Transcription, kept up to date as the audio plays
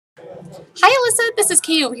Hi Alyssa, this is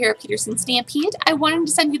Kate over here at Peterson Stampede. I wanted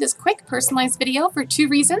to send you this quick personalized video for two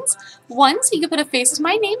reasons. One, so you can put a face to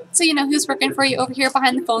my name so you know who's working for you over here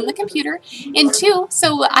behind the phone and the computer. And two,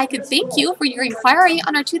 so I could thank you for your inquiry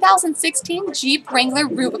on our 2016 Jeep Wrangler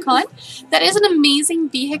Rubicon. That is an amazing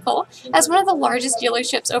vehicle. As one of the largest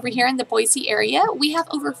dealerships over here in the Boise area, we have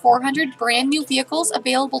over 400 brand new vehicles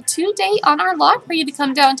available today on our lot for you to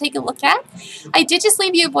come down and take a look at. I did just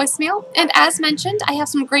leave you a voicemail, and as mentioned, I have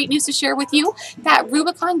some great news to share with you. That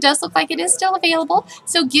Rubicon does look like it is still available,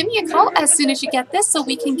 so give me a call as soon as you get this so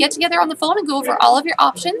we can get together on the phone and go over all of your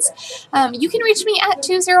options. You can reach me at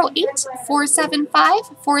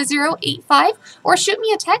 208-475-4085 or shoot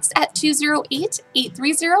me a text at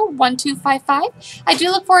 208-830-1255. I do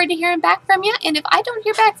look forward to hearing back from you, and if I don't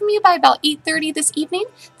hear back from you by about 8:30 this evening,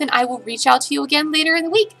 then I will reach out to you again later in the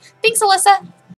week. Thanks, Alyssa.